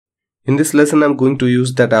In this lesson, I'm going to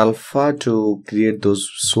use that alpha to create those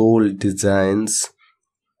soul designs.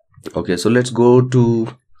 Okay, so let's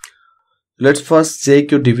first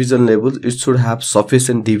check your division levels. It should have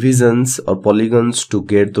sufficient divisions or polygons to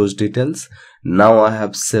get those details. Now I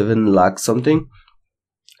have 7 lakh something,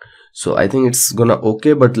 so I think it's gonna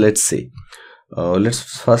okay, but let's see. Let's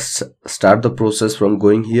first start the process from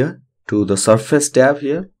going here to the surface tab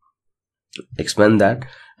here, expand that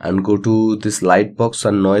and go to this light box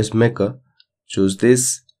and noise maker, choose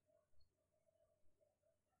this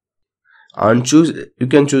and you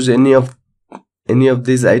can choose any of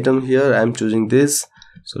these items here. I'm choosing this,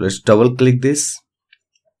 so let's double click this.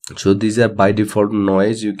 So these are by default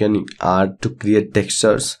noise you can add to create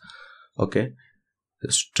textures. Okay,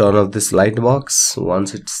 just turn off this light box.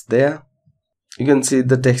 Once it's there, you can see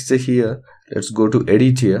the texture here. Let's go to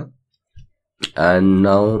edit here, and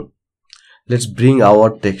now let's bring our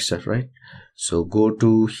texture, right? So go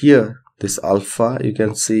to here, this alpha, you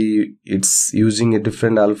can see it's using a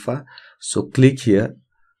different alpha, so click here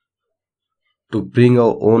to bring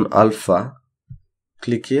our own alpha.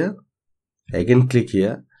 Click here, again click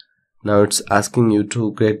here. Now it's asking you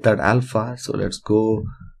to create that alpha, so let's go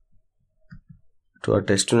to our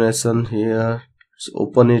destination here. Let's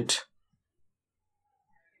open it.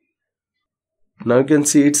 Now you can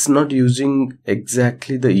see it's not using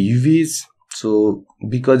exactly the UVs, so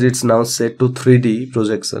because it's now set to 3D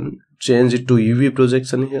projection, change it to UV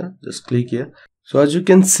projection here. Just click here. So as you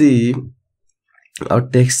can see, our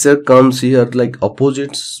texture comes here like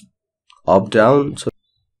opposites, up down. So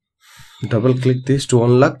double click this to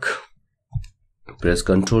unlock, press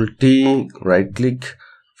Ctrl T, right click,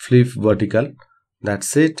 flip vertical.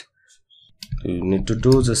 That's it. You need to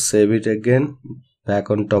do, just save it again back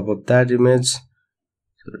on top of that image.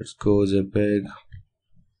 So let's go JPEG,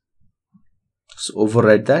 so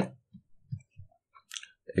overwrite that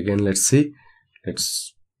again. Let's see,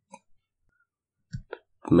 let's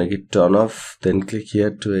make it turn off, then click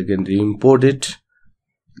here to again re-import it.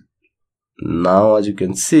 Now as you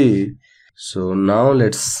can see, so now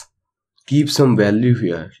let's keep some value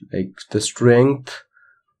here, like the strength.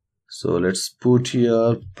 So let's put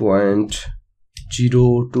here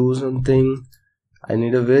 0.02 something. I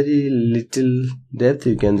need a very little depth,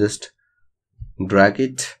 you can just drag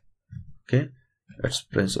it. Okay, let's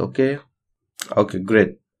press OK. Okay,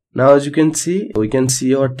 great. Now as you can see, we can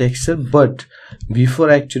see our texture, but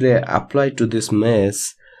before actually I apply to this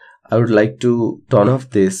mesh, I would like to turn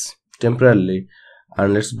off this temporarily,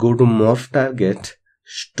 and let's go to Morphe Target,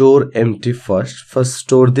 store empty first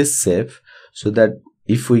store this shape, so that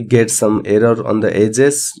if we get some error on the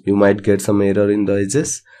edges, you might get some error in the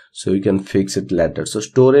edges, so you can fix it later. So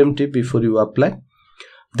store empty before you apply,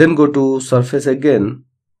 then go to surface again,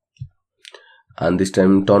 and this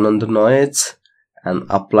time turn on the noise and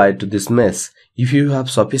apply to this mesh. If you have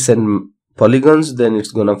sufficient polygons, then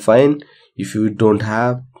it's gonna fine. If you don't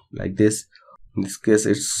have, like this, in this case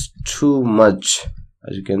it's too much,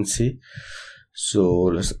 as you can see. So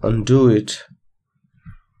let's undo it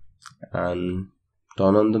and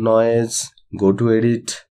turn on the noise, go to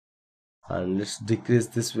edit, and let's decrease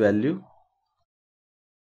this value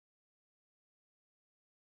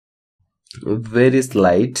very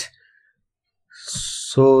slight.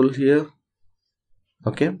 Soul here,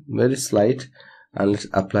 okay, very slight, and let's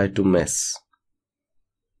apply to mesh.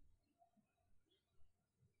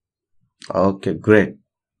 Okay, great.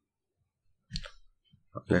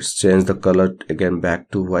 Let's change the color again back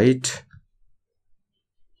to white.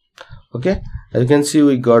 Okay, as you can see,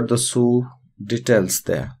 we got the shoe details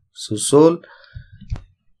there. So soul,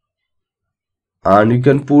 and you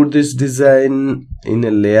can put this design in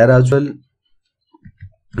a layer as well.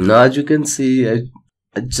 Now as you can see, I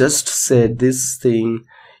just said this thing,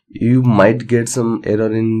 you might get some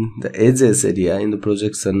error in the edges area, in the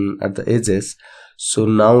projection at the edges. So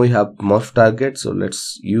now we have Morphe Target, so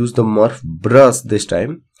let's use the Morphe Brush this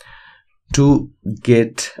time to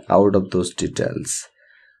get out of those details.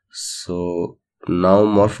 So now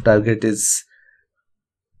Morphe Target is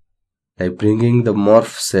like bringing the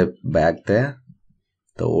morph shape back there,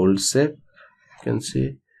 the old shape, you can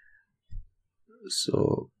see.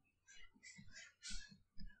 So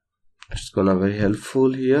it's gonna be very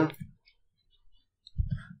helpful here.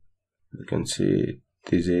 You can see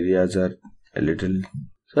these areas are a little,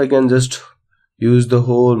 so I can just use the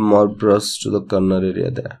whole Morphe brush to the corner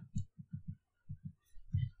area there.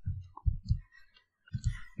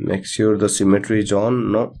 Make sure the symmetry is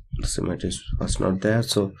on. No, the symmetry was not there.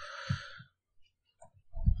 So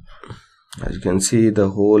as you can see, the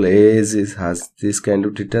whole edge has this kind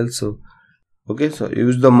of detail. So okay, so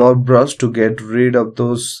use the Morphe brush to get rid of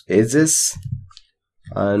those edges.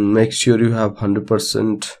 and make sure you have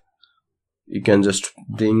 100%. You can just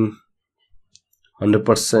bring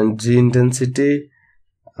 100% G intensity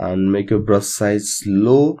and make your brush size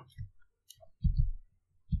low.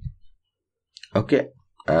 Okay,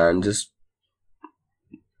 and just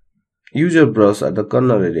use your brush at the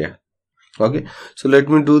corner area. Okay, so let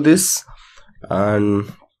me do this,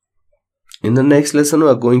 and in the next lesson we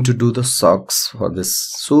are going to do the socks for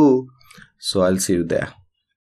this shoe, so I'll see you there.